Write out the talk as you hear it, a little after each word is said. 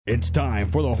It's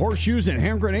time for the Horseshoes and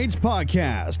Hand Grenades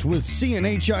podcast with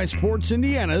CNHI Sports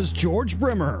Indiana's George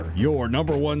Bremer, your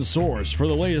number one source for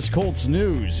the latest Colts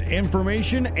news,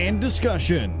 information, and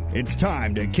discussion. It's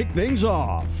time to kick things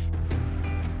off.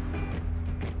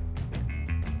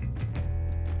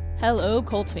 Hello,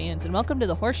 Colts fans, and welcome to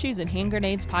the Horseshoes and Hand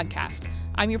Grenades podcast.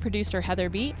 I'm your producer, Heather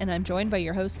B., and I'm joined by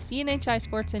your host, CNHI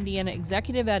Sports Indiana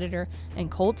executive editor and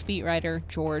Colts beat writer,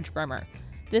 George Bremer.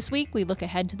 This week, we look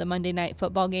ahead to the Monday night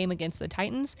football game against the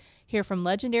Titans, hear from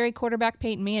legendary quarterback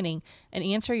Peyton Manning, and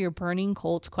answer your burning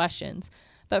Colts questions.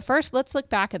 But first, let's look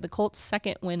back at the Colts'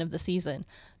 second win of the season.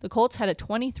 The Colts had a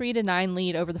 23-9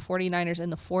 lead over the 49ers in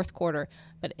the fourth quarter,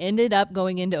 but ended up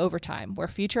going into overtime, where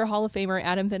future Hall of Famer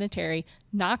Adam Vinatieri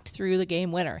knocked through the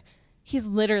game winner. He's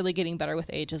literally getting better with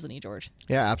age, isn't he, George?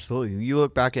 Yeah, absolutely. You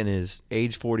look back in his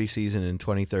age 40 season in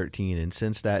 2013, and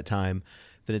since that time,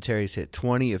 Vinatieri's hit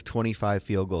 20 of 25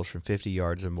 field goals from 50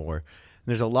 yards or more. And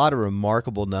there's a lot of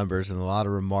remarkable numbers and a lot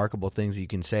of remarkable things you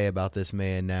can say about this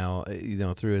man now,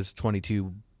 through his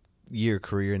 22-year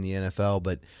career in the NFL.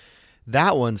 But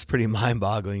that one's pretty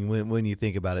mind-boggling when you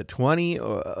think about it. 20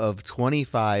 of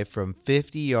 25 from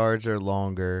 50 yards or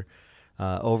longer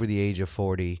over the age of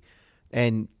 40.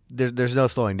 And there's no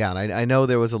slowing down. I know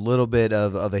there was a little bit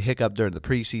of a hiccup during the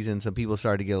preseason. Some people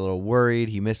started to get a little worried.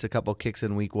 He missed a couple kicks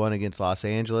in week one against Los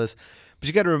Angeles. But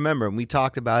you got to remember, and we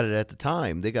talked about it at the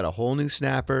time, they got a whole new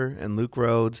snapper and Luke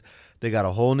Rhodes. They got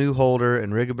a whole new holder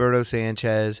and Rigoberto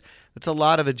Sanchez. That's a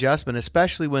lot of adjustment,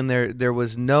 especially when there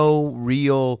was no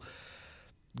real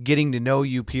getting to know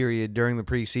you period during the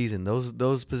preseason.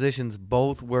 Those positions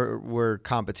both were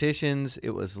competitions.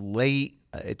 It was late.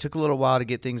 It took a little while to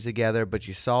get things together, but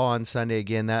you saw on Sunday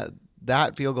again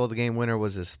that field goal, the game winner,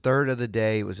 was his third of the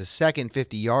day. It was his second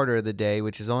 50-yarder of the day,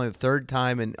 which is only the third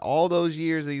time in all those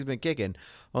years that he's been kicking.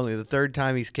 Only the third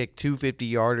time he's kicked two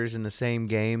 50-yarders in the same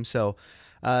game. So,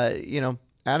 Adam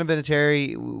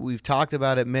Vinatieri, we've talked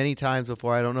about it many times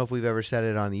before. I don't know if we've ever said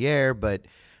it on the air, but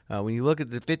when you look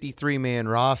at the 53-man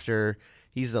roster,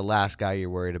 he's the last guy you're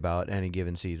worried about any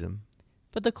given season.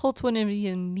 But the Colts wouldn't have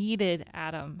even needed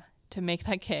Adam to make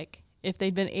that kick if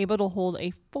they'd been able to hold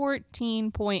a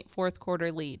 14-point fourth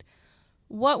quarter lead.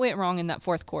 What went wrong in that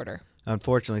fourth quarter?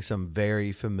 Unfortunately, some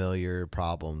very familiar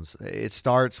problems. It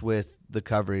starts with the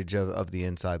coverage of the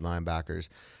inside linebackers.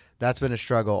 That's been a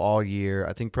struggle all year.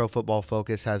 I think Pro Football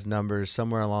Focus has numbers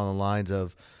somewhere along the lines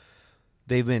of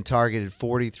they've been targeted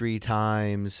 43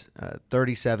 times,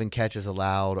 37 catches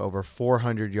allowed, over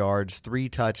 400 yards, 3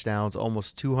 touchdowns,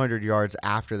 almost 200 yards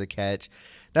after the catch.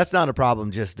 That's not a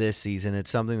problem just this season. It's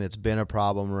something that's been a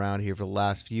problem around here for the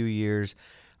last few years.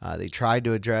 They tried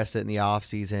to address it in the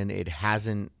offseason. It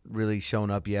hasn't really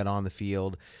shown up yet on the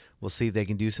field. We'll see if they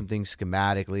can do some things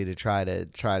schematically to try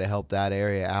to help that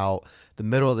area out. The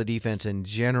middle of the defense in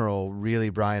general, really,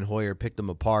 Brian Hoyer picked them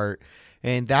apart,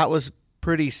 and that was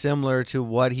pretty similar to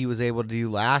what he was able to do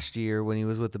last year when he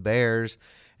was with the Bears,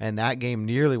 and that game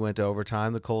nearly went to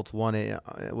overtime. The Colts won it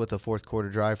with a fourth quarter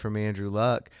drive from Andrew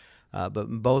Luck, but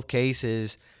in both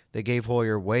cases, they gave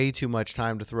Hoyer way too much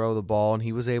time to throw the ball, and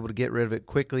he was able to get rid of it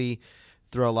quickly,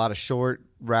 throw a lot of short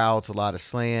routes, a lot of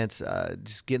slants,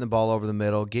 just getting the ball over the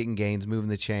middle, getting gains, moving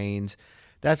the chains.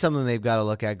 That's something they've got to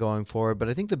look at going forward. But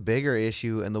I think the bigger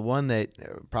issue, and the one that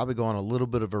probably go on a little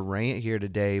bit of a rant here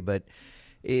today, but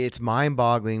it's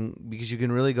mind-boggling because you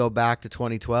can really go back to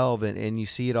 2012 and you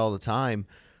see it all the time.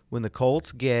 When the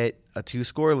Colts get a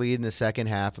 2-score lead in the second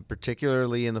half, and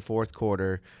particularly in the fourth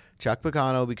quarter, Chuck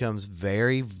Pagano becomes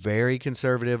very, very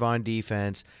conservative on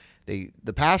defense.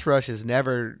 The pass rush is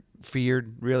never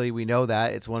feared, really. We know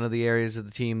that. It's one of the areas of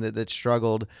the team that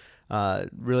struggled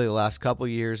really the last couple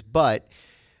years. But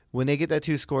when they get that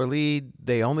 2-score lead,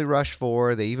 they only rush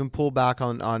 4. They even pull back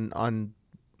on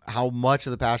how much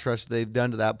of the pass rush they've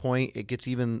done to that point. It gets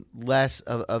even less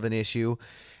of an issue.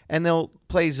 And they'll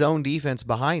play zone defense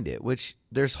behind it, which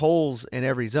there's holes in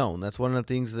every zone. That's one of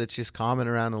the things that's just common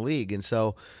around the league. And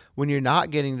so when you're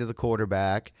not getting to the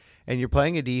quarterback and you're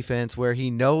playing a defense where he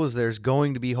knows there's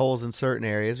going to be holes in certain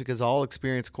areas because all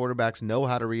experienced quarterbacks know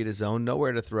how to read a zone, know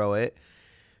where to throw it,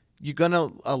 you're going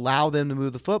to allow them to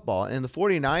move the football. And the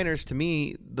 49ers, to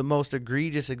me, the most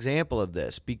egregious example of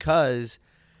this, because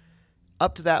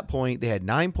up to that point, they had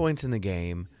 9 points in the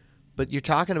game, but you're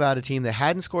talking about a team that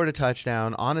hadn't scored a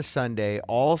touchdown on a Sunday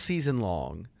all season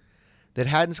long, that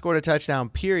hadn't scored a touchdown,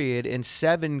 period, in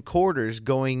 7 quarters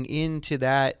going into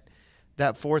that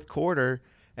fourth quarter.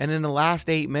 And in the last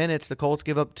 8 minutes, the Colts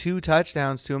give up 2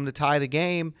 touchdowns to them to tie the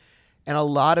game. And a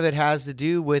lot of it has to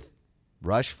do with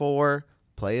rush 4,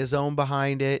 play a zone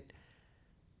behind it.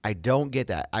 I don't get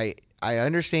that. I I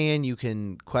understand you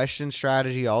can question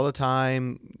strategy all the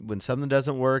time. When something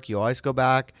doesn't work, you always go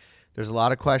back. There's a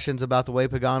lot of questions about the way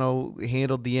Pagano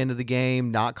handled the end of the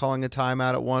game, not calling a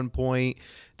timeout at one point,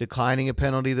 declining a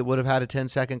penalty that would have had a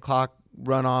 10-second clock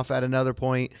run off at another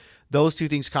point. Those two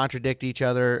things contradict each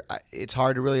other. It's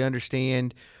hard to really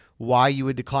understand why you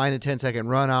would decline the 10-second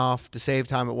runoff to save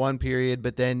time at one period,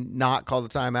 but then not call the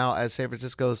timeout as San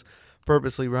Francisco's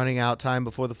purposely running out time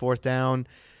before the fourth down.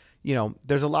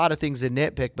 There's a lot of things to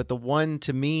nitpick, but the one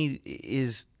to me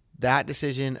is that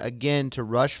decision, again, to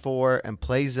rush for and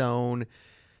play zone.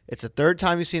 It's the third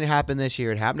time you've seen it happen this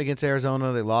year. It happened against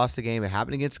Arizona. They lost the game. It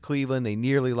happened against Cleveland. They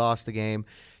nearly lost the game.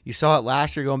 You saw it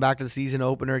last year going back to the season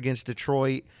opener against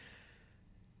Detroit.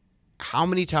 How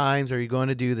many times are you going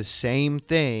to do the same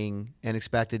thing and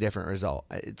expect a different result?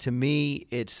 To me,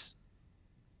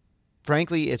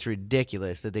 frankly, it's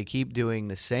ridiculous that they keep doing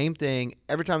the same thing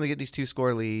every time they get these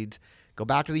 2-score leads. Go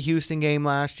back to the Houston game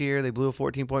last year. They blew a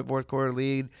 14-point fourth-quarter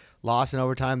lead, lost in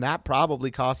overtime. That probably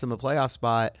cost them a playoff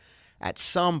spot. At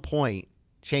some point,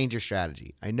 change your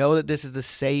strategy. I know that this is the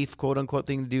safe, quote-unquote,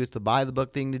 thing to do. It's the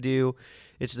by-the-book thing to do.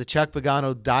 It's the Chuck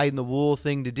Pagano dyed-in-the-wool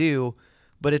thing to do,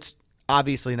 but it's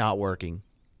obviously not working.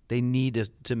 They need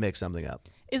to mix something up.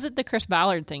 Is it the Chris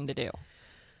Ballard thing to do?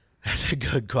 That's a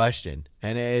good question.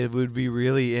 And it would be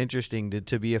really interesting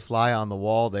to be a fly on the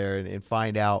wall there and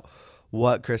find out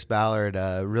what Chris Ballard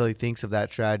really thinks of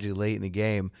that strategy late in the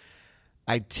game.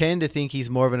 I tend to think he's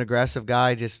more of an aggressive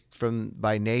guy just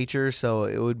by nature, so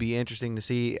it would be interesting to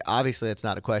see. Obviously, that's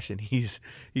not a question he's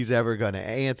ever going to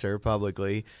answer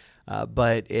publicly,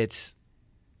 but it's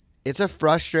a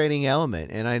frustrating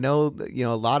element. And I know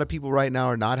a lot of people right now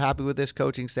are not happy with this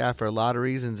coaching staff for a lot of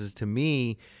reasons. To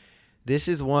me, this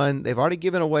is one, they've already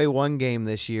given away one game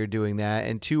this year doing that,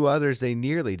 and two others they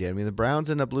nearly did. I mean, the Browns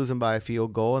end up losing by a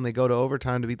field goal, and they go to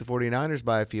overtime to beat the 49ers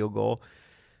by a field goal.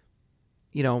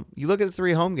 You look at the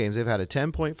 3 home games, they've had a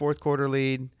 10-point fourth-quarter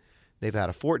lead. They've had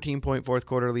a 14-point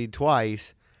fourth-quarter lead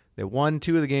twice. They won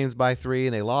 2 of the games by 3,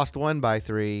 and they lost 1 by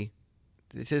 3.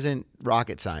 This isn't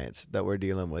rocket science that we're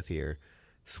dealing with here.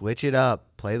 Switch it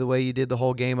up. Play the way you did the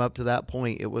whole game up to that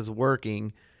point. It was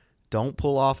working. Don't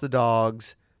pull off the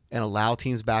dogs and allow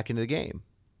teams back into the game.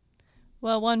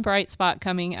 Well, one bright spot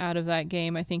coming out of that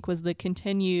game, I think, was the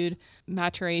continued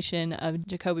maturation of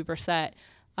Jacoby Brissett.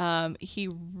 He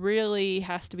really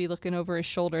has to be looking over his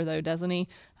shoulder, though, doesn't he?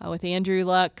 With Andrew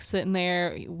Luck sitting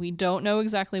there, we don't know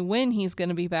exactly when he's going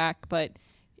to be back, but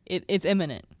it's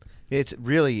imminent. It's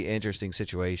really interesting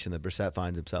situation that Brissett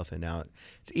finds himself in now.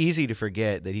 It's easy to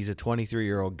forget that he's a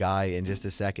 23-year-old guy in just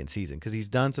his second season because he's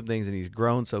done some things and he's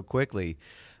grown so quickly.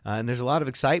 And there's a lot of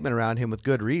excitement around him with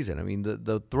good reason. I mean,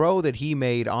 the throw that he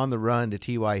made on the run to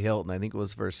T.Y. Hilton, I think it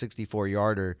was for a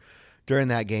 64-yarder during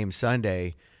that game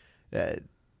Sunday.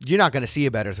 You're not going to see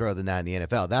a better throw than that in the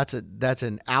NFL. That's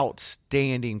an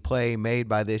outstanding play made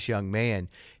by this young man.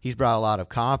 He's brought a lot of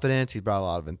confidence. He's brought a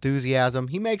lot of enthusiasm.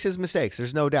 He makes his mistakes.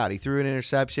 There's no doubt. He threw an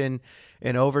interception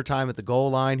in overtime at the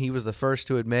goal line. He was the first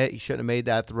to admit he shouldn't have made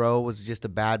that throw. It was just a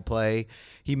bad play.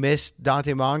 He missed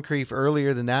Dante Moncrief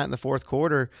earlier than that in the fourth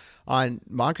quarter. On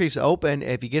Moncrief's open,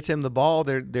 if he gets him the ball,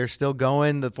 they're still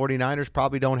going. The 49ers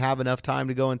probably don't have enough time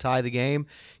to go and tie the game.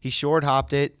 He short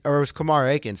hopped it, or it was Kamar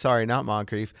Aiken, sorry, not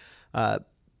Moncrief.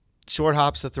 Short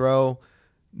hops the throw.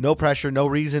 No pressure, no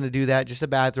reason to do that, just a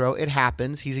bad throw. It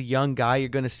happens. He's a young guy. You're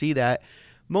going to see that.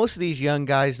 Most of these young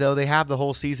guys, though, they have the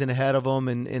whole season ahead of them,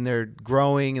 and they're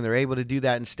growing, and they're able to do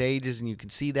that in stages, and you can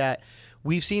see that.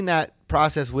 We've seen that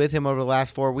process with him over the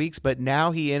last 4 weeks, but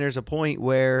now he enters a point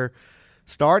where,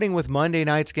 starting with Monday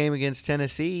night's game against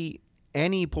Tennessee,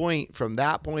 any point from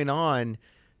that point on,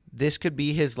 this could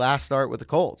be his last start with the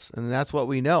Colts, and that's what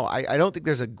we know. I don't think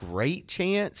there's a great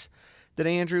chance that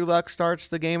Andrew Luck starts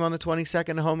the game on the 22nd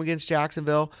at home against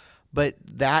Jacksonville, but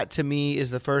that to me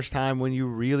is the first time when you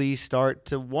really start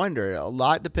to wonder. A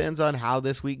lot depends on how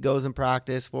this week goes in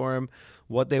practice for him,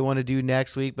 what they want to do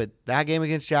next week, but that game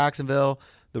against Jacksonville,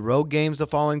 the road games the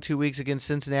following 2 weeks against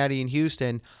Cincinnati and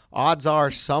Houston, odds are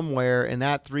somewhere in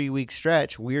that 3-week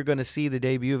stretch we're going to see the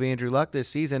debut of Andrew Luck this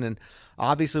season, and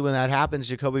obviously when that happens,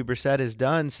 Jacoby Brissett is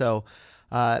done, so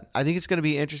I think it's going to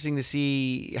be interesting to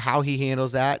see how he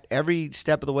handles that. Every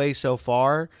step of the way so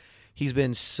far, he's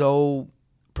been so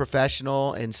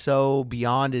professional and so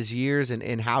beyond his years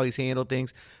and how he's handled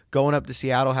things. Going up to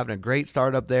Seattle, having a great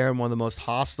start up there in one of the most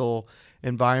hostile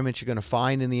environments you're going to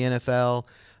find in the NFL.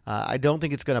 I don't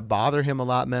think it's going to bother him a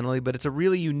lot mentally, but it's a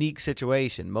really unique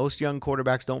situation. Most young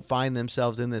quarterbacks don't find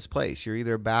themselves in this place. You're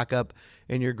either a backup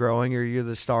and you're growing, or you're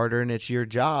the starter and it's your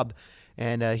job.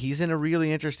 And he's in a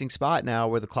really interesting spot now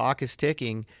where the clock is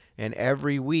ticking, and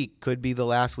every week could be the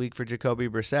last week for Jacoby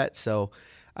Brissett. So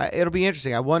it'll be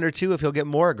interesting. I wonder, too, if he'll get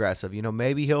more aggressive.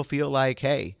 Maybe he'll feel like,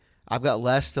 hey, I've got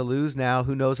less to lose now.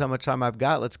 Who knows how much time I've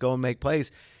got? Let's go and make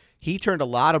plays. He turned a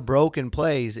lot of broken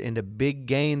plays into big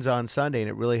gains on Sunday, and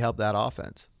it really helped that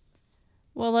offense.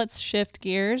 Well, let's shift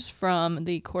gears from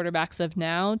the quarterbacks of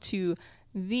now to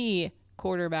the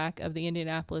quarterback of the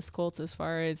Indianapolis Colts as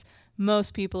far as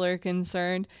most people are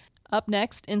concerned. Up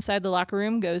next, Inside the Locker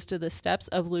Room goes to the steps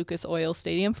of Lucas Oil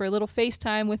Stadium for a little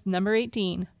FaceTime with number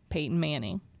 18, Peyton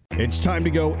Manning. It's time to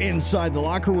go inside the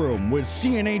locker room with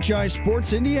CNHI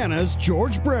Sports Indiana's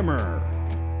George Bremer.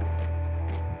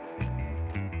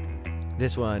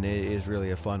 This one is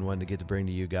really a fun one to get to bring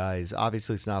to you guys.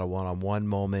 Obviously, it's not a one-on-one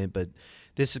moment, but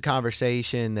this is a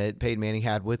conversation that Peyton Manning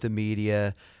had with the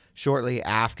media shortly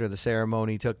after the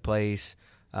ceremony took place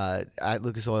at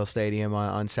Lucas Oil Stadium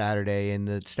on Saturday, and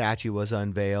the statue was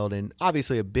unveiled. And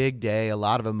obviously a big day, a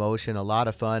lot of emotion, a lot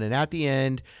of fun. And at the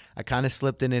end, I kind of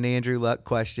slipped in an Andrew Luck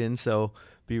question, so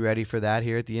be ready for that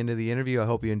here at the end of the interview. I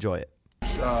hope you enjoy it.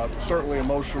 Certainly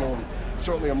emotional.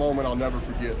 Certainly a moment I'll never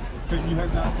forget. So you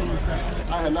have not seen this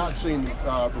guy? I had not seen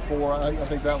before. I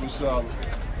think that was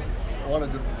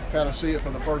wanted to kind of see it for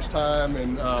the first time,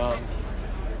 and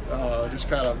just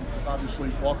kind of obviously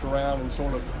walked around and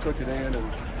sort of took it in.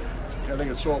 And I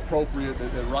think it's so appropriate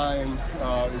that Ryan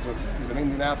is an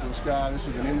Indianapolis guy. This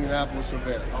is an Indianapolis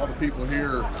event. All the people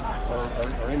here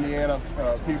are Indiana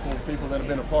people that have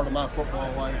been a part of my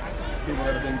football life, people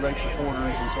that have been great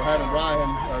supporters, and so having Ryan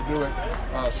do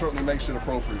it certainly makes it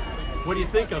appropriate. What do you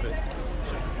think of it?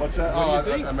 What's that? What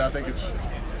do you think? I think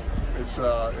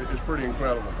it's pretty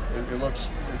incredible.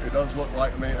 It does look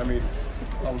like me. I mean,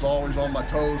 I was always on my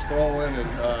toes throwing, and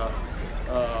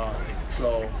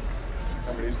so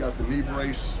I mean, he's got the knee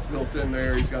brace built in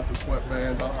there. He's got the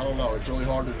sweatbands. I don't know. It's really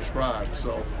hard to describe.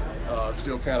 So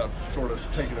still kind of sort of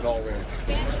taking it all in.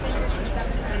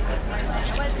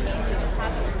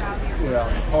 Yeah,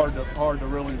 hard to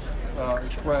really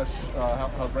express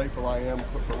how grateful I am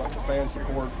for the fan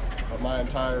support of my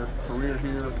entire career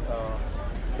here.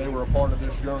 They were a part of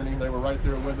this journey. They were right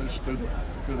there with us through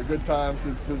the good times,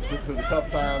 through the tough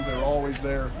times. They were always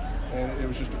there, and it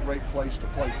was just a great place to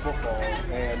play football.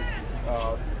 And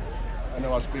I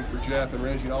know I speak for Jeff and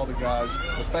Reggie and all the guys.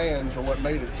 The fans are what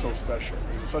made it so special.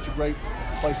 It was such a great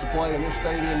place to play in this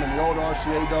stadium, in the old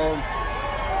RCA Dome.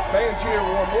 Fans here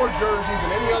wore more jerseys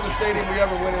than any other stadium we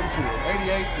ever went into,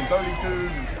 88s and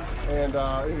 32s. And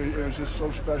it was just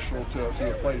so special to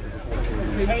have played here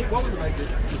before. Hey, what was it like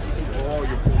to see all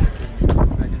your former teammates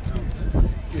back in town?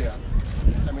 Yeah,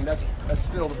 I mean that's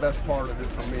still the best part of it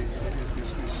for me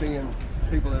is seeing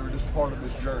people that were just part of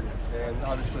this journey. And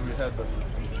obviously we had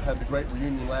the great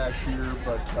reunion last year,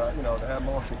 but to have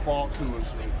Marshall Faulk, who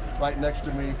was right next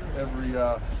to me every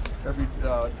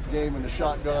game in the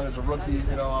shotgun as a rookie,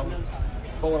 I was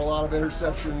throwing a lot of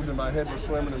interceptions and my head was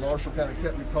swimming, and Marshall kind of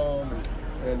kept me calm.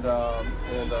 And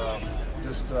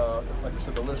just like I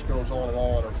said, the list goes on and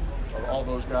on of all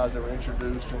those guys that were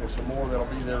introduced, and there's some more that'll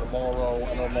be there tomorrow.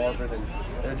 I know Marvin and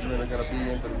Edgerrin are going to be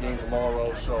in for the game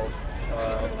tomorrow, so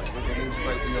it means a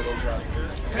great deal, those guys.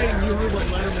 Hey, you heard what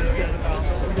Letterman said about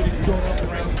the city going up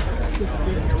around since you've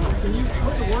been here. Can you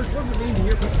put the words? What does it mean to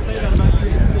hear people say that about you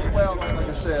in the city? Well, like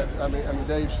I said, I mean,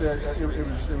 Dave said it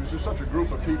was just such a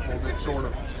group of people that sort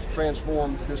of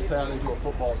transformed this town into a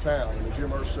football town. I mean, Jim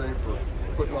Irsay for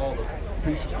putting all the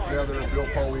pieces together, and Bill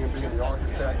Polian being the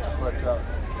architect. But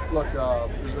look,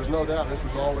 there's no doubt this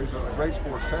was always a great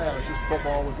sports town. It's just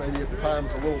football was maybe at the time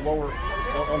was a little lower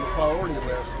on the priority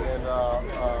list. And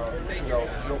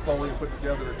Bill Polian put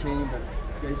together a team that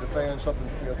gave the fans something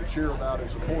to cheer about and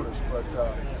support us. But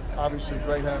obviously,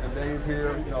 great having Dave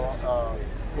here.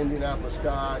 Indianapolis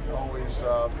guy, always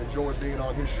enjoyed being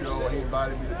on his show. He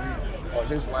invited me to be on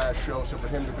his last show, so for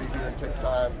him to be here and take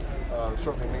time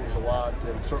certainly means a lot,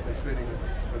 and certainly fitting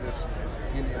for this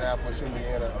Indianapolis,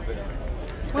 Indiana event.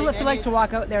 What will it feel like to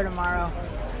walk out there tomorrow?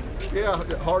 Yeah,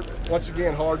 hard. Once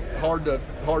again, hard to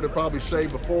probably say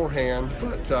beforehand.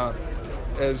 But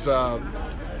as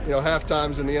half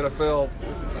times in the NFL,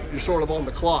 you're sort of on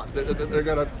the clock. They're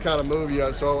going to kind of move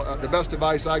you. So the best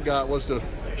advice I got was to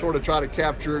sort of try to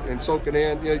capture it and soak it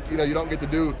in. You don't get to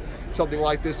do something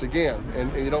like this again,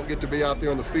 and you don't get to be out there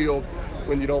on the field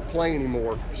when you don't play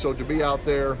anymore. So to be out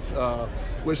there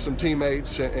with some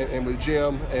teammates and with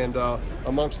Jim and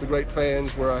amongst the great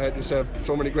fans, where I had just have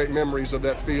so many great memories of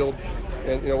that field.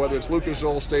 And, whether it's Lucas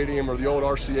Oil Stadium or the old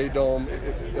RCA Dome,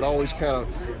 it always kind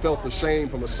of felt the same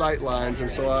from the sight lines. And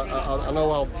so I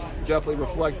know I'll definitely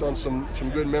reflect on some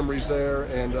good memories there,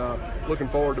 and looking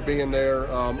forward to being there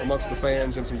amongst the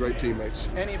fans and some great teammates.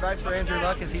 Any advice for Andrew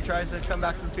Luck as he tries to come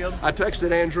back to the field? I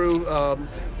texted Andrew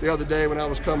the other day when I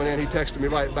was coming in. He texted me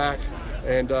right back,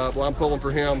 and I'm pulling for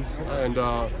him, and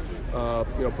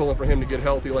pulling for him to get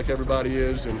healthy like everybody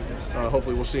is, and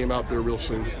hopefully we'll see him out there real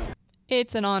soon.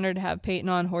 It's an honor to have Peyton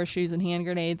on Horseshoes and Hand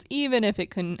Grenades, even if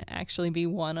it couldn't actually be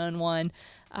one-on-one.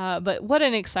 But what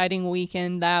an exciting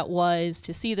weekend that was,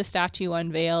 to see the statue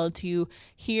unveiled, to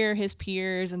hear his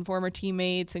peers and former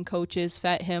teammates and coaches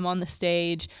fet him on the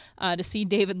stage, to see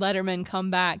David Letterman come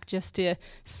back just to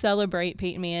celebrate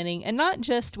Peyton Manning, and not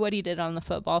just what he did on the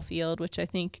football field, which I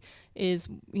think is,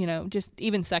 just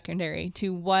even secondary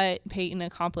to what Peyton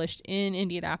accomplished in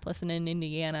Indianapolis and in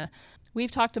Indiana. We've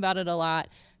talked about it a lot.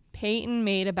 Peyton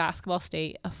made a basketball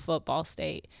state a football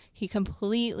state. He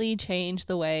completely changed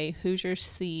the way Hoosiers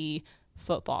see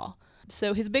football.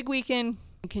 So his big weekend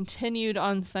continued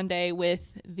on Sunday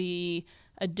with the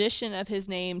addition of his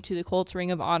name to the Colts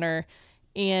Ring of Honor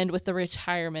and with the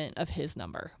retirement of his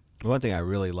number. One thing I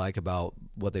really like about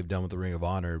what they've done with the Ring of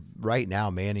Honor, right now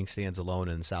Manning stands alone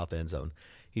in the south end zone.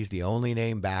 He's the only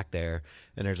name back there,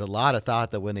 and there's a lot of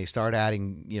thought that when they start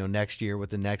adding, next year with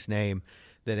the next name,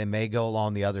 that it may go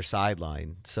along the other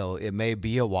sideline. So it may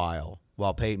be a while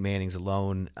Peyton Manning's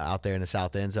alone out there in the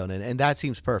south end zone. And that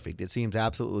seems perfect. It seems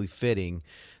absolutely fitting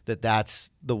that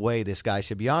that's the way this guy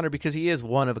should be honored, because he is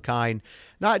one of a kind,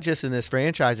 not just in this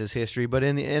franchise's history, but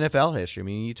in the NFL history. I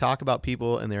mean, you talk about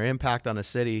people and their impact on a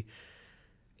city.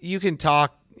 You can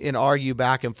talk and argue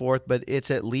back and forth, but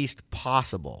it's at least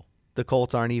possible. The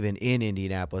Colts aren't even in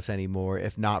Indianapolis anymore,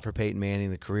 if not for Peyton Manning,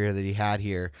 the career that he had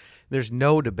here. There's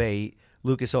no debate.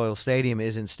 Lucas Oil Stadium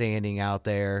isn't standing out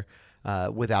there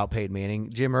without Peyton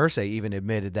Manning. Jim Irsay even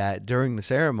admitted that during the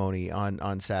ceremony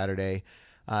on Saturday.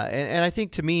 And I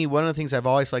think, to me, one of the things I've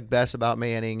always liked best about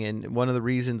Manning, and one of the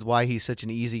reasons why he's such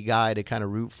an easy guy to kind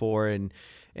of root for,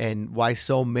 and why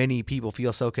so many people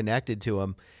feel so connected to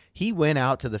him, he went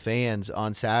out to the fans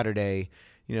on Saturday.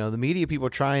 The media people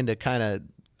trying to kind of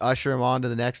usher him on to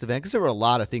the next event, because there were a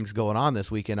lot of things going on this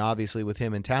weekend, obviously, with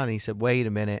him in town. And he said, wait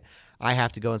a minute, I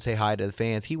have to go and say hi to the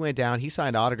fans. He went down, he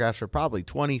signed autographs for probably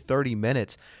 20, 30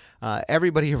 minutes,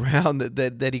 everybody around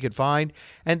that he could find.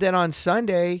 And then on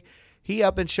Sunday, he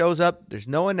up and shows up. There's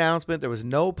no announcement. There was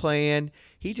no plan.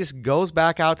 He just goes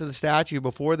back out to the statue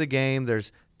before the game.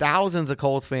 There's thousands of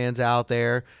Colts fans out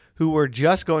there who were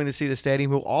just going to see the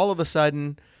stadium, who all of a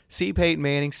sudden see Peyton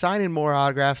Manning, signing more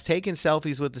autographs, taking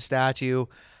selfies with the statue.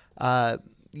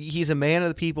 He's a man of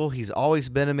the people. He's always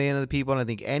been a man of the people, and I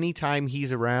think anytime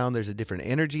he's around, there's a different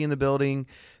energy in the building.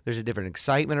 There's a different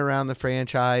excitement around the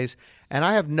franchise, and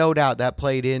I have no doubt that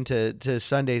played into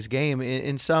Sunday's game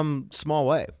in some small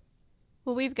way.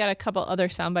 Well, we've got a couple other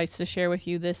sound bites to share with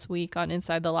you this week on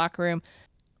Inside the Locker Room.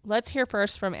 Let's hear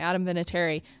first from Adam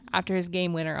Vinatieri after his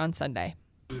game winner on Sunday.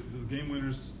 Do the game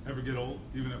winners ever get old,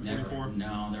 even at 44?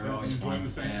 No, they're always fun.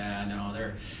 Yeah,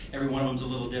 no, every one of them's a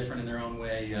little different in their own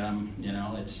way.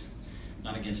 It's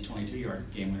not against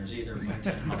 22-yard game winners either,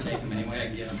 but I'll take them any way I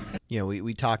can get them.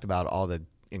 We talked about all the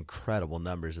incredible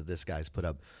numbers that this guy's put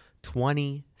up.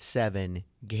 27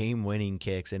 game-winning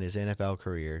kicks in his NFL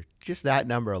career. Just that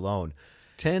number alone.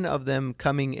 10 of them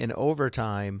coming in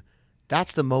overtime.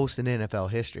 That's the most in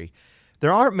NFL history.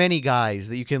 There aren't many guys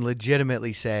that you can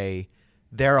legitimately say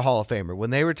they're a Hall of Famer. When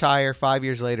they retire 5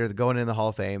 years later, they're going in the Hall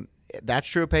of Fame. That's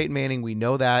true of Peyton Manning. We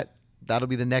know that. That'll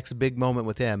be the next big moment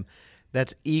with him.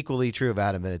 That's equally true of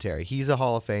Adam Vinatieri. He's a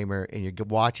Hall of Famer, and you're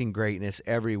watching greatness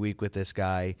every week with this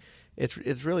guy.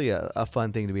 It's really a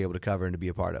fun thing to be able to cover and to be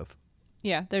a part of.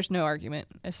 Yeah, there's no argument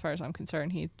as far as I'm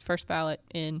concerned. He's first ballot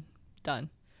in, done.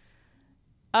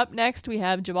 Up next, we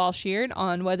have Jabal Sheard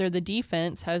on whether the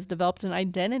defense has developed an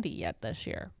identity yet this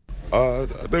year. I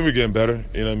think we're getting better.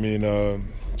 You know what I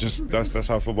mean? Just that's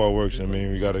how football works. I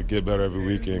mean, we got to get better every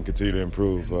week and continue to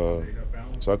improve.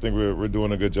 So I think we're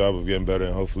doing a good job of getting better,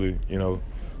 and hopefully,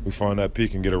 we find that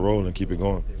peak and get a roll and keep it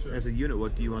going. As a unit,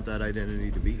 what do you want that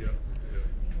identity to be?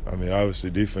 I mean,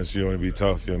 obviously, defense, you want to be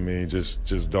tough. You know what I mean?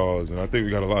 Just dogs, and I think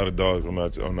we got a lot of dogs on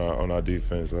our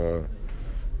defense.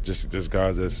 Just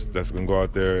guys that's gonna go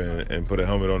out there and put a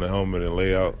helmet on the helmet and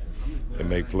lay out and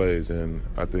make plays, and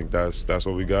I think that's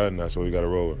what we got, and that's what we got to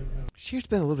roll with. Sheard's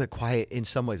been a little bit quiet in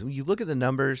some ways. When you look at the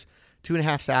numbers,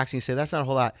 2.5 sacks, and you say that's not a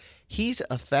whole lot. He's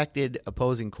affected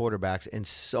opposing quarterbacks in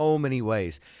so many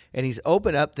ways, and he's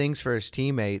opened up things for his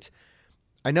teammates.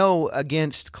 I know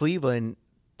against Cleveland,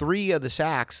 3 of the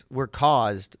sacks were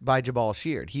caused by Jabal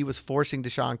Sheard. He was forcing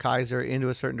Deshaun Kaiser into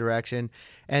a certain direction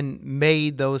and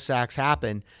made those sacks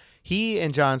happen. He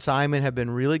and John Simon have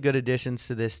been really good additions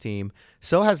to this team.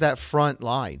 So has that front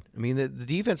line. I mean, the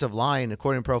defensive line,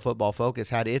 according to Pro Football Focus,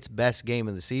 had its best game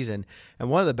of the season and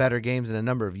one of the better games in a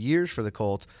number of years for the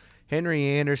Colts. Henry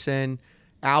Anderson,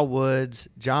 Al Woods,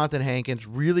 Jonathan Hankins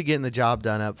really getting the job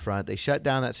done up front. They shut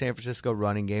down that San Francisco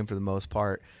running game for the most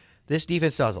part. This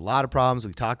defense still has a lot of problems.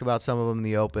 We talked about some of them in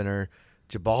the opener.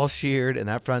 Jabal Sheard and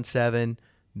that front seven,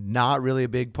 not really a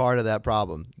big part of that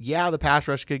problem. Yeah, the pass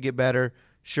rush could get better.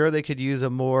 Sure, they could use a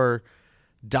more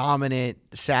dominant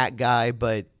sack guy,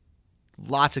 but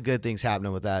lots of good things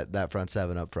happening with that front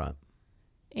seven up front.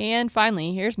 And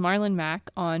finally, here's Marlon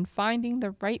Mack on finding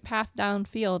the right path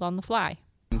downfield on the fly.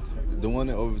 The one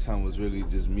in overtime was really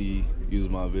just me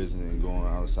using my vision and going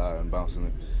outside and bouncing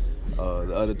it.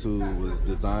 The other 2 was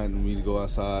designed for me to go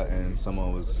outside, and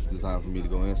someone was designed for me to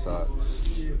go inside.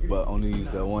 But only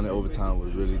the one in overtime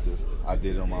was really I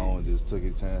did it on my own, just took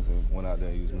a chance and went out there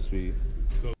and used my speed.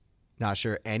 Not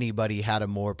sure anybody had a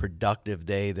more productive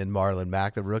day than Marlon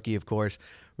Mack, the rookie, of course,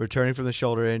 returning from the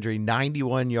shoulder injury,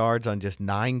 91 yards on just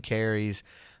 9 carries.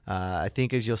 I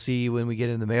think, as you'll see when we get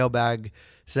in the mailbag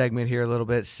segment here a little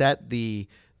bit, set the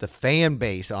fan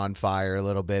base on fire a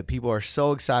little bit. People are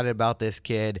so excited about this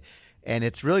kid, and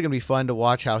it's really going to be fun to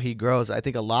watch how he grows. I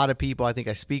think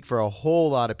I speak for a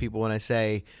whole lot of people when I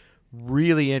say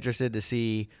really interested to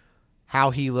see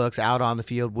how he looks out on the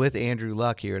field with Andrew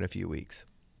Luck here in a few weeks.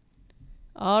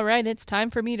 All right, it's time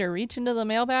for me to reach into the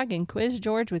mailbag and quiz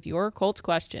George with your Colts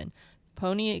question.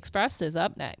 Pony Express is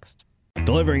up next.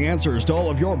 Delivering answers to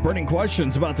all of your burning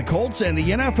questions about the Colts and the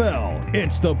NFL.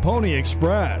 It's the Pony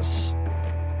Express.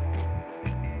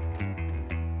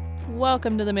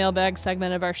 Welcome to the mailbag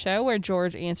segment of our show where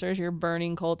George answers your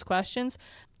burning Colts questions.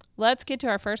 Let's get to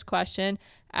our first question.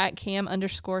 At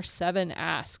Cam_7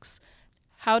 asks,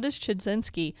 how does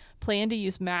Chudzinski plan to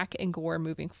use Mack and Gore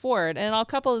moving forward? And I'll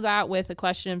couple that with a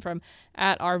question from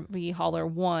at RV Holler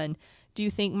 1. Do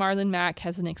you think Marlon Mack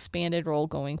has an expanded role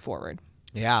going forward?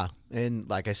 Yeah, and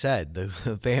like I said, the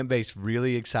fan base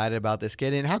really excited about this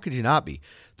kid, and how could you not be?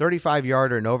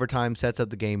 35-yarder in overtime sets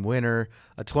up the game winner,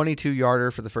 a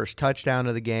 22-yarder for the first touchdown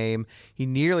of the game. He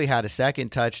nearly had a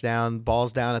second touchdown,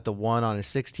 balls down at the 1 on a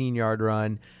 16-yard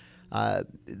run.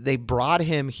 They brought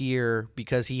him here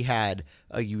because he had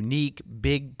a unique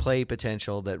big play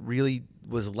potential that really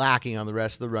was lacking on the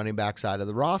rest of the running back side of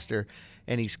the roster,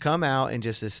 and he's come out in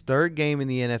just his 3rd game in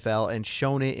the NFL and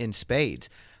shown it in spades.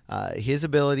 His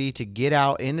ability to get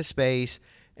out into space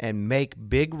and make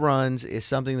big runs is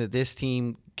something that this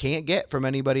team can't get from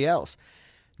anybody else.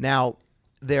 Now,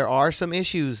 there are some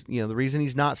issues. You know, the reason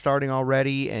he's not starting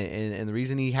already and the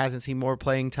reason he hasn't seen more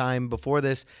playing time before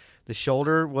this, the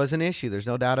shoulder was an issue. There's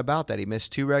no doubt about that. He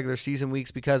missed 2 regular season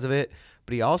weeks because of it,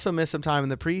 but he also missed some time in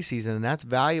the preseason, and that's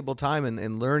valuable time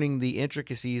in learning the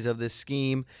intricacies of this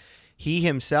scheme. He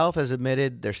himself has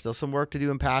admitted there's still some work to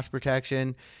do in pass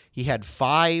protection. He had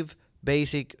 5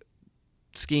 basic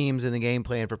schemes in the game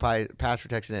plan for pass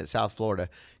protection at South Florida.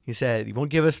 He said he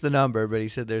won't give us the number, but he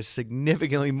said there's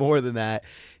significantly more than that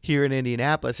here in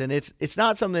Indianapolis. And it's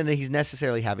not something that he's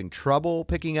necessarily having trouble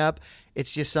picking up.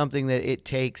 It's just something that it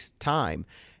takes time.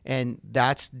 And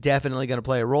that's definitely going to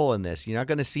play a role in this. You're not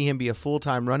going to see him be a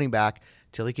full-time running back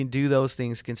till he can do those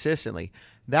things consistently.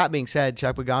 That being said,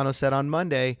 Chuck Pagano said on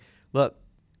Monday, look,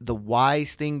 the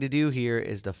wise thing to do here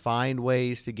is to find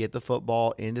ways to get the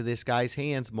football into this guy's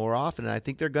hands more often, and I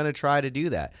think they're going to try to do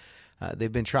that.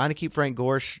 They've been trying to keep Frank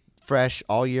Gore fresh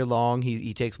all year long.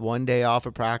 He takes 1 day off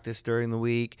of practice during the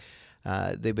week.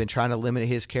 They've been trying to limit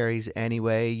his carries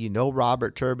anyway. You know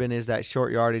Robert Turbin is that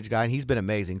short yardage guy, and he's been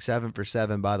amazing. 7 for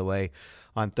 7, by the way,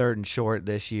 on 3rd and short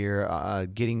this year,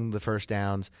 getting the first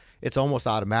downs. It's almost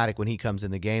automatic when he comes in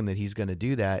the game that he's going to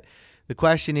do that. The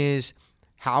question is,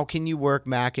 how can you work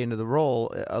Mack into the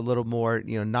role a little more?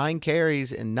 9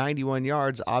 carries and 91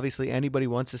 yards. Obviously, anybody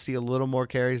wants to see a little more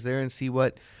carries there and see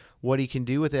what he can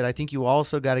do with it. I think you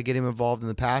also got to get him involved in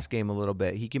the pass game a little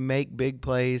bit. He can make big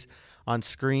plays on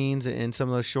screens and some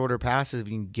of those shorter passes. If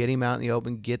you can get him out in the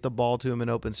open, get the ball to him in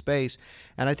open space.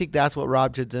 And I think that's what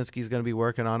Rob Chudzinski is going to be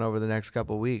working on over the next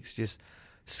couple of weeks, just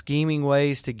scheming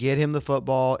ways to get him the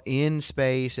football in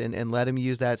space and let him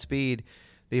use that speed.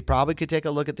 They probably could take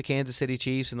a look at the Kansas City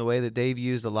Chiefs and the way that they've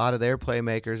used a lot of their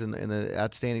playmakers and the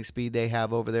outstanding speed they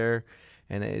have over there.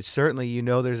 And it's certainly,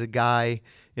 there's a guy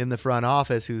in the front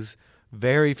office who's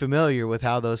very familiar with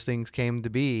how those things came to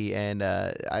be, and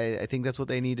I think that's what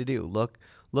they need to do.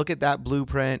 Look at that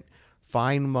blueprint,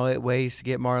 find ways to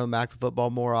get Marlon back to football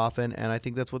more often, and I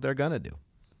think that's what they're going to do.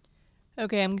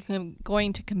 Okay, I'm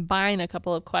going to combine a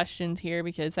couple of questions here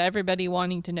because everybody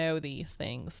wanting to know these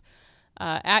things.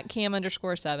 At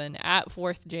Cam_7, at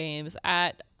 4th James,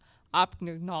 at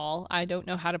Opgnall, I don't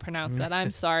know how to pronounce that.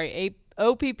 I'm sorry.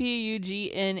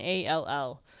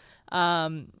 OPPUGNALL.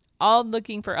 All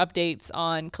looking for updates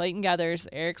on Clayton Gathers,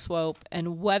 Eric Swope,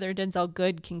 and whether Denzel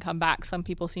Good can come back. Some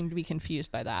people seem to be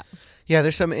confused by that. Yeah,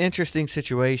 there's some interesting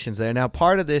situations there. Now,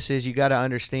 part of this is you got to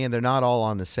understand they're not all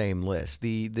on the same list.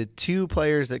 The two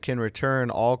players that can return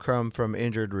all come from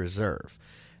injured reserve.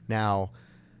 Now,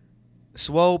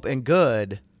 Swope and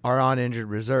Good are on injured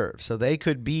reserve, so they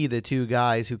could be the two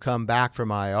guys who come back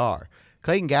from IR.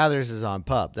 Clayton Gathers is on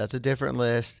PUP. That's a different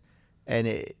list,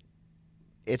 and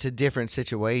it's a different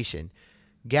situation.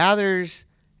 Gathers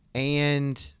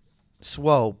and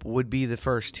Swope would be the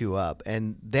first two up,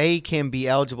 and they can be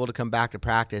eligible to come back to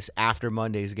practice after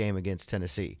Monday's game against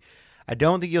Tennessee. I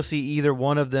don't think you'll see either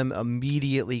one of them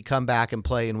immediately come back and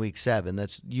play in Week 7.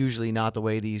 That's usually not the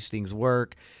way these things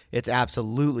work. It's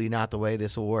absolutely not the way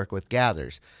this will work with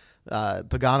Gathers.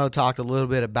 Pagano talked a little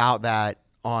bit about that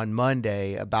on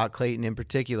Monday, about Clayton in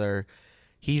particular.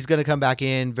 He's going to come back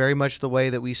in very much the way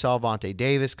that we saw Vontae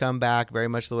Davis come back, very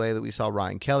much the way that we saw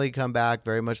Ryan Kelly come back,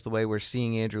 very much the way we're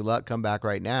seeing Andrew Luck come back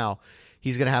right now.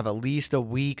 He's going to have at least a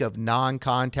week of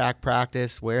non-contact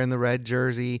practice, wearing the red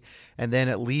jersey, and then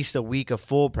at least a week of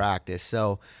full practice.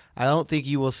 So I don't think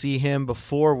you will see him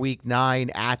before Week 9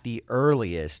 at the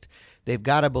earliest. They've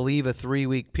got to believe a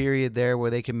 3-week period there where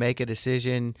they can make a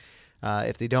decision.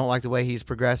 If they don't like the way he's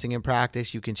progressing in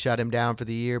practice, you can shut him down for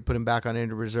the year, put him back on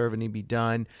injured reserve, and he'd be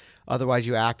done. Otherwise,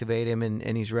 you activate him,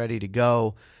 and he's ready to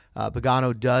go.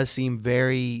 Pagano does seem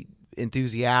very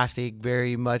enthusiastic,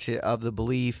 very much of the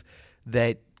belief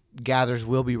that Gathers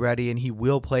will be ready and he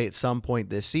will play at some point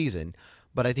this season.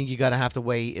 But I think you got to have to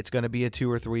wait. It's going to be a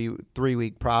 2 or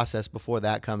 3-week process before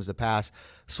that comes to pass.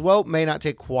 Swope may not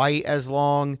take quite as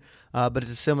long, but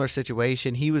it's a similar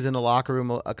situation. He was in the locker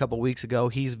room a couple weeks ago.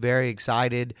 He's very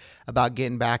excited about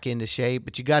getting back into shape,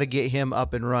 but you got to get him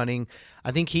up and running.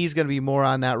 I think he's going to be more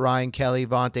on that Ryan Kelly,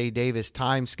 Vontae Davis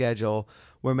time schedule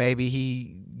where maybe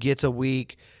he gets a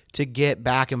week to get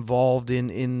back involved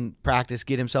in practice,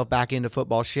 get himself back into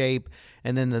football shape,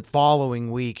 and then the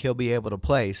following week he'll be able to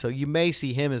play. So you may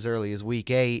see him as early as Week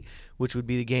 8, which would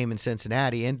be the game in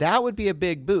Cincinnati, and that would be a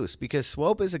big boost because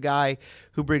Swope is a guy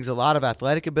who brings a lot of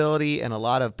athletic ability and a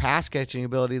lot of pass-catching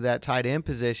ability. That tight end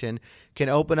position can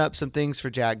open up some things for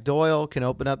Jack Doyle, can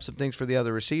open up some things for the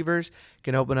other receivers,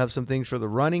 can open up some things for the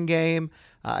running game.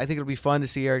 I think it'll be fun to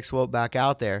see Eric Swope back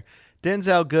out there.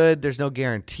 Denzel Good, there's no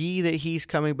guarantee that he's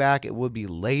coming back. It would be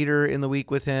later in the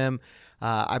week with him.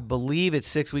 I believe it's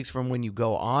 6 weeks from when you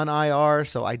go on IR,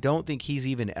 so I don't think he's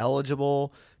even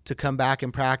eligible to come back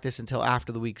and practice until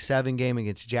after the Week 7 game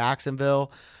against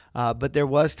Jacksonville. But there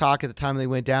was talk at the time they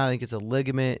went down. I think it's a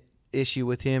ligament issue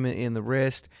with him in the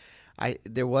wrist.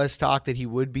 There was talk that he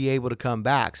would be able to come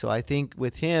back. So I think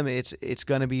with him, it's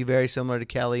going to be very similar to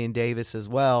Kelly and Davis as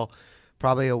well.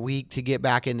 Probably a week to get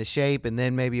back into shape and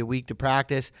then maybe a week to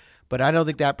practice. But I don't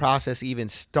think that process even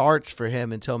starts for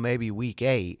him until maybe Week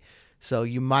 8. So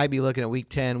you might be looking at Week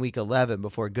 10, Week 11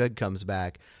 before Good comes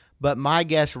back. But my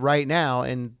guess right now,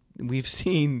 and we've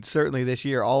seen certainly this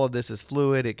year, all of this is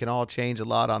fluid. It can all change a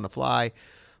lot on the fly.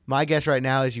 My guess right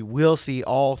now is you will see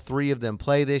all three of them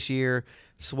play this year.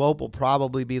 Swope will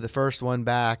probably be the first one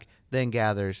back, then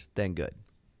Gathers, then Good.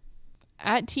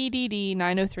 At TDD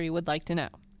 903 would like to know,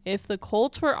 if the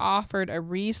Colts were offered a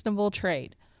reasonable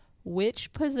trade,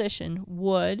 which position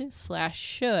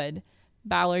would/should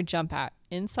Ballard jump at?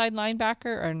 Inside linebacker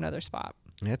or another spot?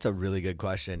 That's a really good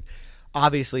question.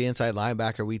 Obviously, inside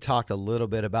linebacker, we talked a little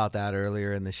bit about that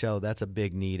earlier in the show. That's a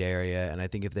big need area, and I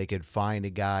think if they could find a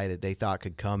guy that they thought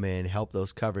could come in, help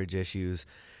those coverage issues,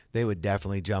 they would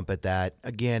definitely jump at that,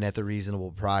 again, at the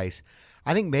reasonable price.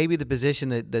 I think maybe the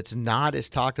position that's not as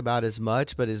talked about as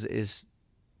much, but is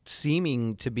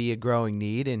seeming to be a growing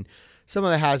need, and some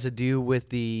of that has to do with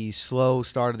the slow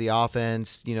start of the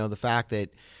offense, the fact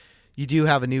that you do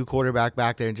have a new quarterback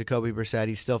back there in Jacoby Brissett.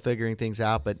 He's still figuring things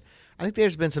out, but I think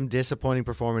there's been some disappointing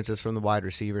performances from the wide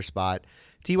receiver spot.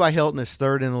 T.Y. Hilton is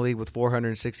third in the league with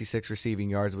 466 receiving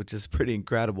yards, which is pretty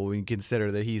incredible when you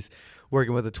consider that he's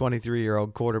working with a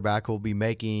 23-year-old quarterback who will be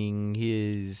making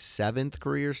his 7th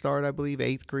career start, I believe,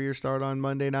 8th career start on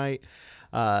Monday night.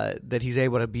 That he's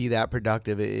able to be that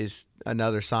productive is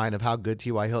another sign of how good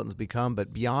T.Y. Hilton's become.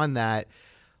 But beyond that,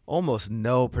 almost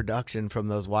no production from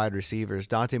those wide receivers.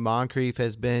 Dante Moncrief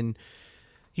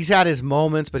he's had his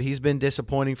moments, but he's been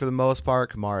disappointing for the most part.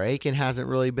 Kamar Aiken hasn't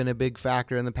really been a big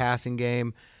factor in the passing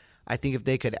game. I think if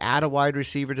they could add a wide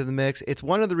receiver to the mix, it's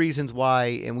one of the reasons why,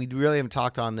 and we really haven't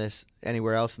talked on this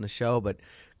anywhere else in the show, but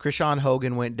Krishan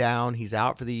Hogan went down. He's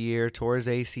out for the year, tore his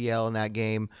ACL in that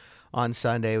game on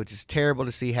Sunday, which is terrible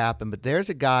to see happen. But there's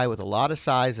a guy with a lot of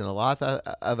size and a lot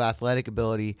of athletic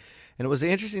ability, and it was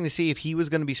interesting to see if he was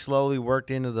going to be slowly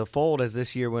worked into the fold as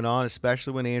this year went on,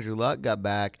 especially when Andrew Luck got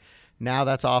back. Now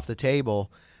that's off the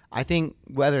table. I think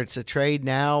whether it's a trade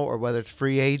now or whether it's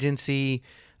free agency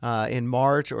in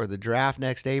March or the draft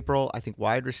next April, I think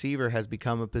wide receiver has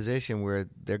become a position where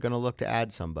they're going to look to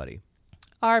add somebody.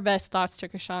 Our best thoughts to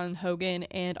Krishan Hogan,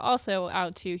 and also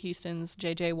out to Houston's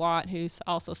J.J. Watt, who's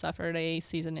also suffered a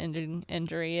season-ending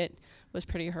injury. It was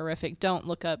pretty horrific. Don't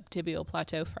look up tibial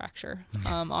plateau fracture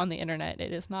on the internet.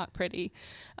 It is not pretty.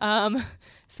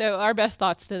 So our best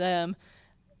thoughts to them.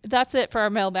 That's it for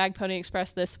our Mailbag Pony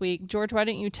Express this week. George, why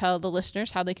don't you tell the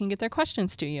listeners how they can get their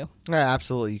questions to you? Yeah,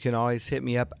 absolutely. You can always hit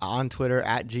me up on Twitter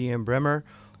at GM Bremer,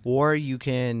 or you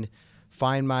can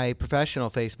find my professional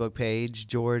Facebook page,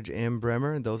 George M.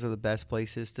 Bremer. Those are the best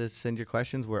places to send your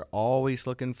questions. We're always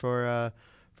looking for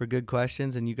good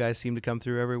questions, and you guys seem to come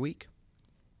through every week.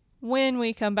 When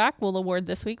we come back, we'll award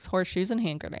this week's Horseshoes and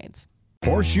Hand Grenades.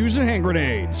 Horseshoes and Hand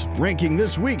Grenades, ranking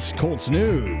this week's Colts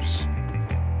news.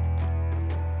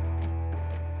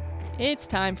 It's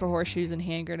time for Horseshoes and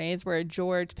Hand Grenades, where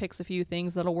George picks a few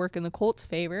things that'll work in the Colts'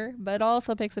 favor, but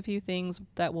also picks a few things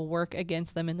that will work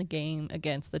against them in the game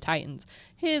against the Titans.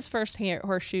 His first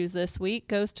horseshoes this week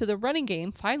goes to the running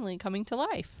game finally coming to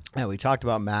life. Yeah, we talked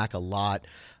about Mac a lot,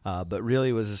 but really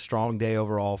it was a strong day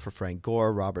overall for Frank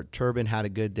Gore. Robert Turbin had a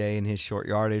good day in his short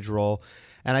yardage role.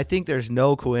 And I think there's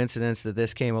no coincidence that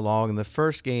this came along in the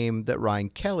first game that Ryan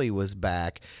Kelly was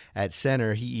back at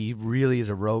center. He really is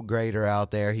a road grader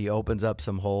out there. He opens up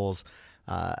some holes.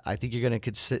 I think you're going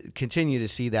to continue to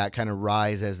see that kind of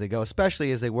rise as they go,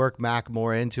 especially as they work Mac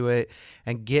more into it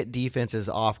and get defenses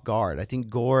off guard. I think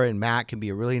Gore and Mac can be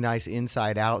a really nice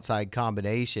inside-outside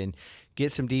combination,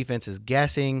 get some defenses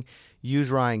guessing,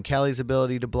 use Ryan Kelly's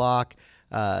ability to block.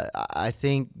 I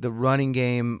think the running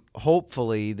game,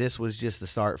 hopefully, this was just the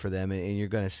start for them, and you're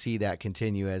going to see that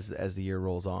continue as the year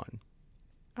rolls on.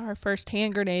 Our first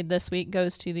hand grenade this week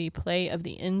goes to the play of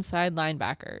the inside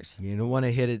linebackers. You don't want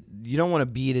to hit it. You don't want to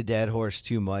beat a dead horse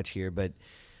too much here, but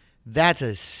that's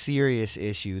a serious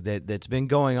issue that's been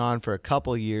going on for a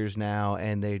couple years now,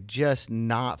 and they're just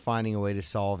not finding a way to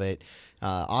solve it.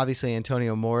 Obviously,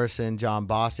 Antonio Morrison, John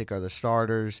Bostic are the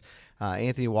starters.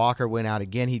 Anthony Walker went out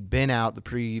again. He'd been out the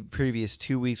previous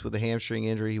 2 weeks with a hamstring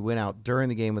injury. He went out during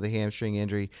the game with a hamstring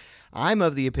injury. I'm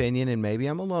of the opinion, and maybe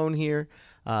I'm alone here,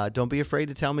 don't be afraid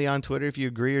to tell me on Twitter if you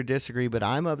agree or disagree, but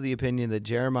I'm of the opinion that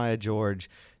Jeremiah George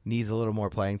needs a little more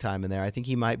playing time in there. I think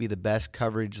he might be the best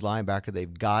coverage linebacker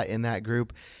they've got in that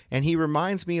group, and he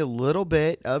reminds me a little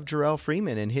bit of Jarrell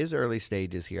Freeman in his early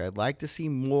stages here. I'd like to see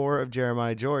more of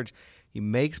Jeremiah George. He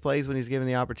makes plays when he's given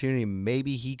the opportunity.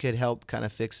 Maybe he could help kind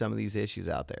of fix some of these issues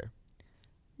out there.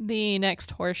 The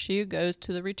next horseshoe goes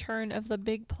to the return of the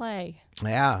big play.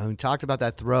 Yeah, we talked about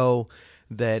that throw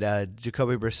that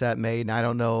Jacoby Brissett made, and I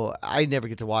don't know. I never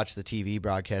get to watch the TV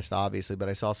broadcast, obviously, but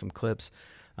I saw some clips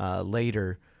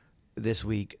later this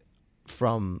week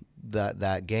from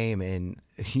that game, and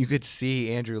you could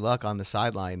see Andrew Luck on the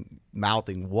sideline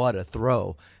mouthing what a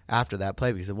throw after that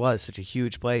play, because it was such a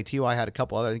huge play. T.Y. had a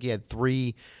couple other, I think he had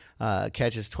 3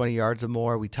 catches, 20 yards or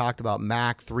more. We talked about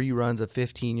Mac, 3 runs of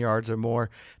 15 yards or more.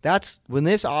 That's when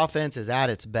this offense is at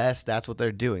its best. That's what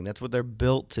they're doing. That's what they're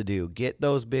built to do. Get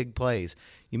those big plays.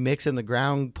 You mix in the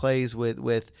ground plays with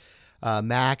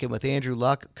Mac and with Andrew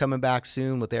Luck coming back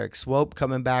soon, with Eric Swope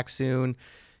coming back soon.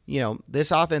 You know,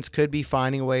 this offense could be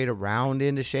finding a way to round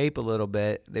into shape a little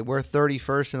bit. They were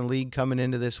 31st in the league coming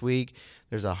into this week.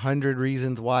 There's 100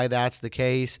 reasons why that's the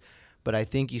case, but I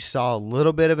think you saw a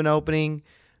little bit of an opening,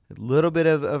 a little bit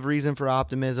of reason for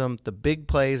optimism. The big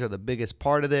plays are the biggest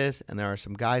part of this, and there are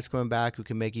some guys coming back who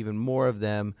can make even more of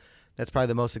them. That's probably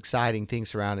the most exciting thing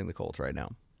surrounding the Colts right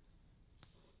now.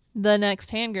 The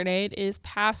next hand grenade is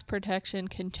pass protection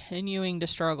continuing to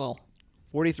struggle.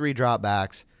 43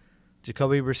 dropbacks.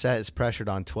 Jacoby Brissett is pressured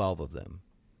on 12 of them.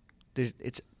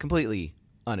 It's completely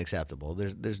unacceptable.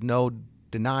 There's no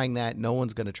denying that. No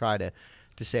one's going to try to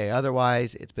say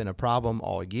otherwise. It's been a problem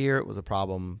all year. It was a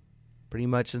problem pretty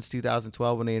much since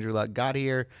 2012 when Andrew Luck got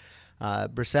here.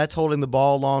 Brissett's holding the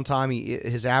ball a long time.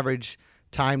 His average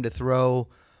time to throw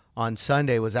on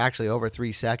Sunday was actually over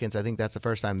 3 seconds. I think that's the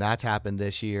first time that's happened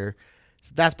this year.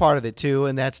 So that's part of it too,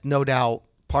 and that's no doubt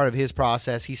part of his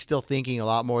process. He's still thinking a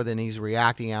lot more than he's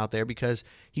reacting out there because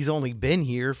he's only been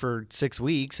here for 6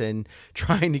 weeks and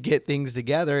trying to get things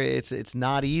together. It's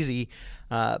not easy,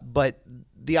 but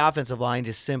the offensive line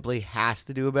just simply has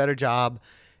to do a better job.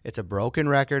 It's a broken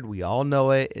record. We all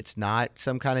know it. It's not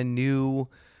some kind of new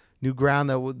ground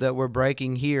that we're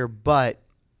breaking here, but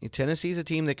Tennessee's a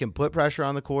team that can put pressure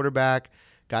on the quarterback,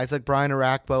 guys like Brian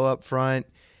Arakpo up front,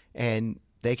 and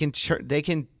they can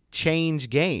change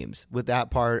games with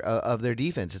that part of their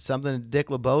defense. It's something that Dick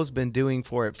LeBeau's been doing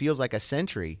for it feels like a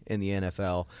century in the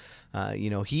NFL.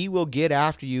 He will get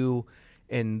after you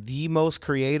in the most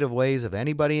creative ways of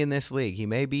anybody in this league. He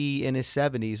may be in his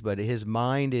 70s, but his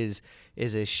mind is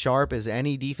as sharp as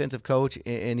any defensive coach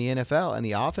in the NFL, and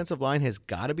the offensive line has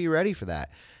got to be ready for that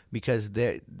because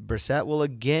Brissett will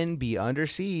again be under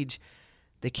siege.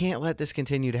 They can't let this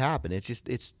continue to happen.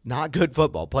 It's not good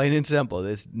football, plain and simple.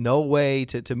 There's no way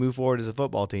to move forward as a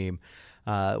football team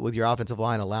with your offensive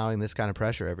line allowing this kind of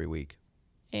pressure every week.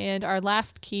 And our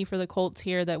last key for the Colts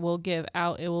here that we'll give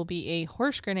out, it will be a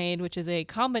horse grenade, which is a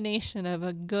combination of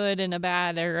a good and a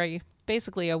bad, or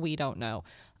basically a we don't know.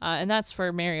 And that's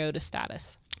for Mariota's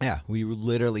status. Yeah, we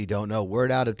literally don't know.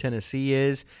 Word out of Tennessee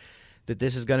is that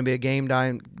this is going to be a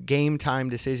game time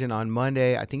decision on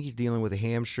Monday. I think he's dealing with a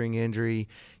hamstring injury.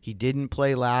 He didn't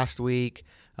play last week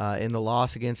in the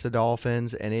loss against the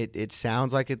Dolphins, and it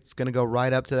sounds like it's going to go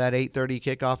right up to that 8:30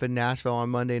 kickoff in Nashville on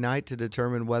Monday night to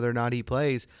determine whether or not he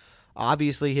plays.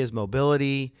 Obviously, his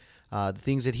mobility, the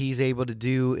things that he's able to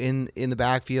do in the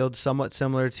backfield, somewhat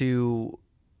similar to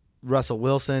Russell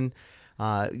Wilson.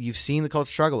 You've seen the Colts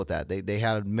struggle with that. They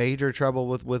had major trouble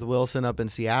with Wilson up in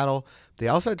Seattle. They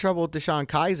also had trouble with Deshaun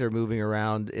Kaiser moving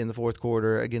around in the fourth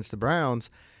quarter against the Browns.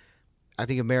 I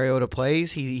think if Mariota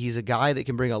plays, he's a guy that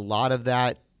can bring a lot of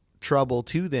that trouble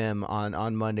to them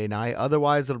on Monday night.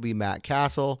 Otherwise, it'll be Matt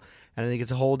Castle, and I think it's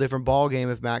a whole different ball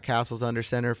game if Matt Castle's under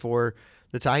center for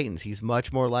the Titans. He's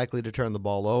much more likely to turn the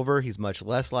ball over. He's much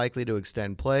less likely to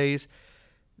extend plays.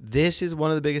 This is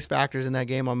one of the biggest factors in that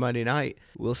game on Monday night.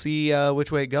 We'll see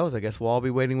which way it goes. I guess we'll all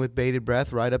be waiting with bated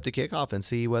breath right up to kickoff and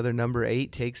see whether number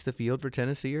 8 takes the field for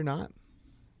Tennessee or not.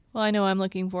 Well, I know I'm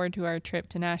looking forward to our trip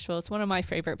to Nashville. It's one of my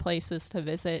favorite places to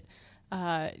visit.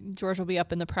 George will be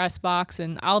up in the press box,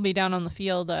 and I'll be down on the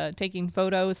field taking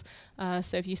photos.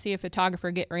 So if you see a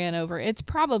photographer get ran over, it's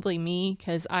probably me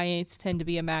because I tend to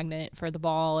be a magnet for the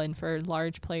ball and for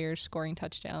large players scoring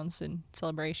touchdowns and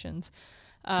celebrations.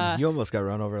 You almost got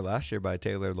run over last year by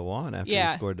Taylor Lewan after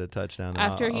he scored the touchdown.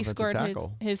 After he scored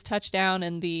his touchdown,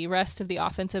 and the rest of the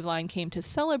offensive line came to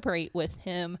celebrate with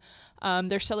him.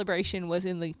 Their celebration was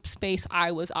in the space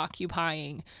I was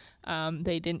occupying.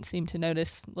 They didn't seem to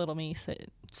notice little me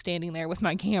standing there with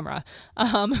my camera.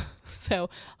 So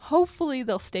hopefully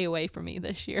they'll stay away from me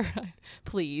this year,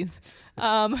 please.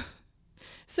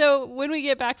 So when we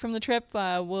get back from the trip,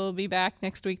 we'll be back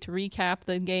next week to recap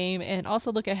the game and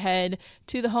also look ahead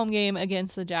to the home game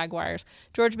against the Jaguars.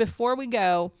 George, before we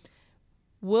go,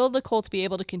 will the Colts be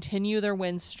able to continue their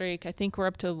win streak? I think we're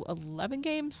up to 11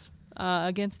 games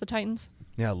against the Titans.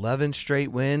 Yeah, 11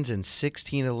 straight wins and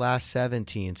 16 of the last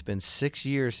 17. It's been 6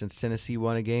 years since Tennessee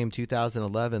won a game,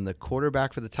 2011. The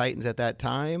quarterback for the Titans at that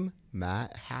time,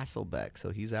 Matt Hasselbeck.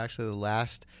 So he's actually the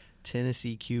last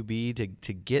Tennessee QB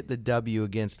to get the W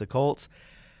against the Colts.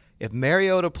 If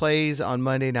Mariota plays on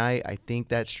Monday night, I think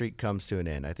that streak comes to an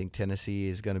end. I think Tennessee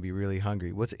is going to be really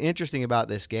hungry. What's interesting about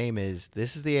this game is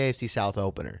this is the AFC South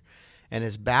opener. And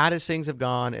as bad as things have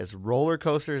gone, as roller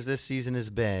coaster as this season has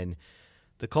been,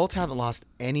 the Colts haven't lost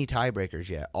any tiebreakers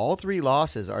yet. All 3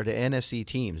 losses are to NFC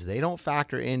teams. They don't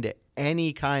factor into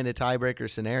any kind of tiebreaker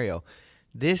scenario.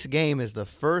 This game is the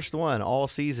first one all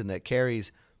season that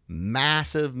carries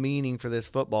massive meaning for this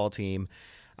football team.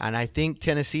 And I think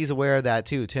Tennessee's aware of that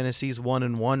too. Tennessee's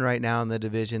 1-1 right now in the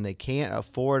division. They can't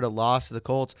afford a loss to the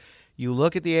Colts. You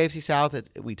look at the AFC South,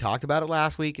 we talked about it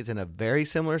last week. It's in a very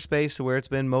similar space to where it's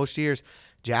been most years.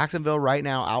 Jacksonville right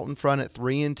now out in front at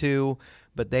 3-2,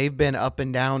 but they've been up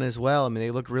and down as well. I mean,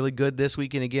 they looked really good this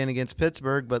weekend again against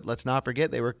Pittsburgh, but let's not forget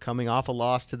they were coming off a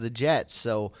loss to the Jets.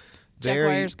 So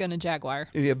Jaguar's going to Jaguar.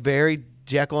 Very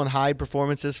Jekyll and Hyde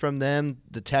performances from them.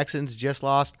 The Texans just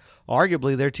lost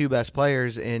arguably their 2 best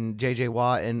players in J.J.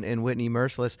 Watt and Whitney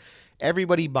Merciless.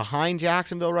 Everybody behind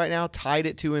Jacksonville right now tied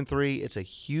at 2-3. It's a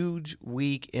huge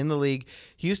week in the league.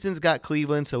 Houston's got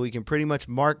Cleveland, so we can pretty much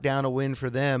mark down a win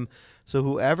for them. So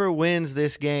whoever wins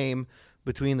this game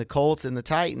between the Colts and the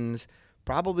Titans,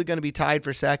 probably going to be tied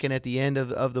for second at the end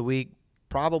of the week.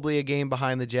 Probably a game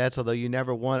behind the Jets, although you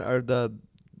never want, or the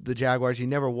Jaguars, you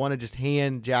never want to just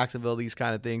hand Jacksonville these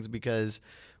kind of things because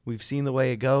We've seen the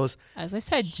way it goes. As I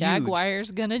said,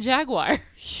 Jaguars gonna Jaguar.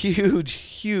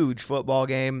 Huge football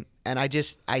game. And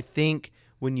I think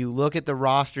when you look at the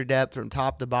roster depth from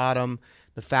top to bottom,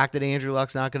 the fact that Andrew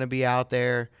Luck's not going to be out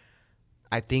there,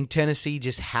 I think Tennessee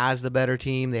just has the better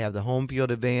team. They have the home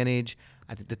field advantage.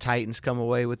 I think the Titans come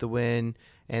away with the win.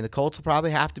 And the Colts will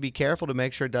probably have to be careful to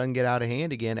make sure it doesn't get out of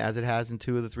hand again, as it has in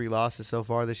 2 of the 3 losses so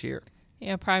far this year.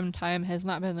 Yeah, prime time has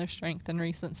not been their strength in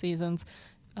recent seasons.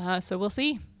 So we'll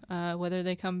see whether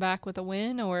they come back with a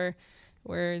win, or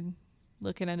we're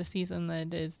looking at a season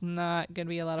that is not going to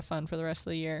be a lot of fun for the rest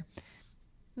of the year.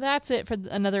 That's it for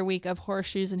another week of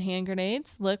Horseshoes and Hand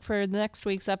Grenades. Look for next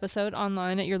week's episode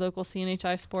online at your local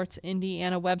CNHI Sports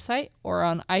Indiana website, or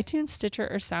on iTunes, Stitcher,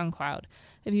 or SoundCloud.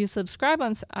 If you subscribe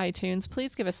on iTunes,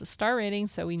 please give us a star rating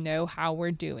so we know how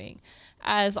we're doing.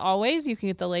 As always, you can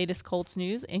get the latest Colts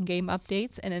news, in-game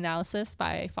updates, and analysis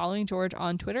by following George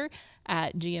on Twitter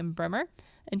at GM Bremer.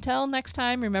 Until next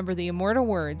time, remember the immortal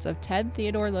words of Ted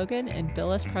Theodore Logan and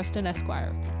Bill S. Preston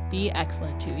Esquire. Be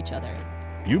excellent to each other.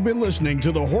 You've been listening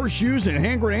to the Horseshoes and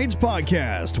Hand Grenades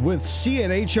podcast with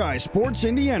CNHI Sports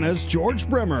Indiana's George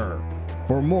Bremer.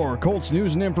 For more Colts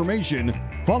news and information,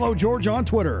 follow George on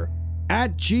Twitter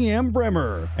at GM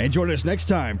Bremer. And join us next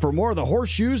time for more of the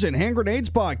Horseshoes and Hand Grenades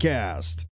podcast.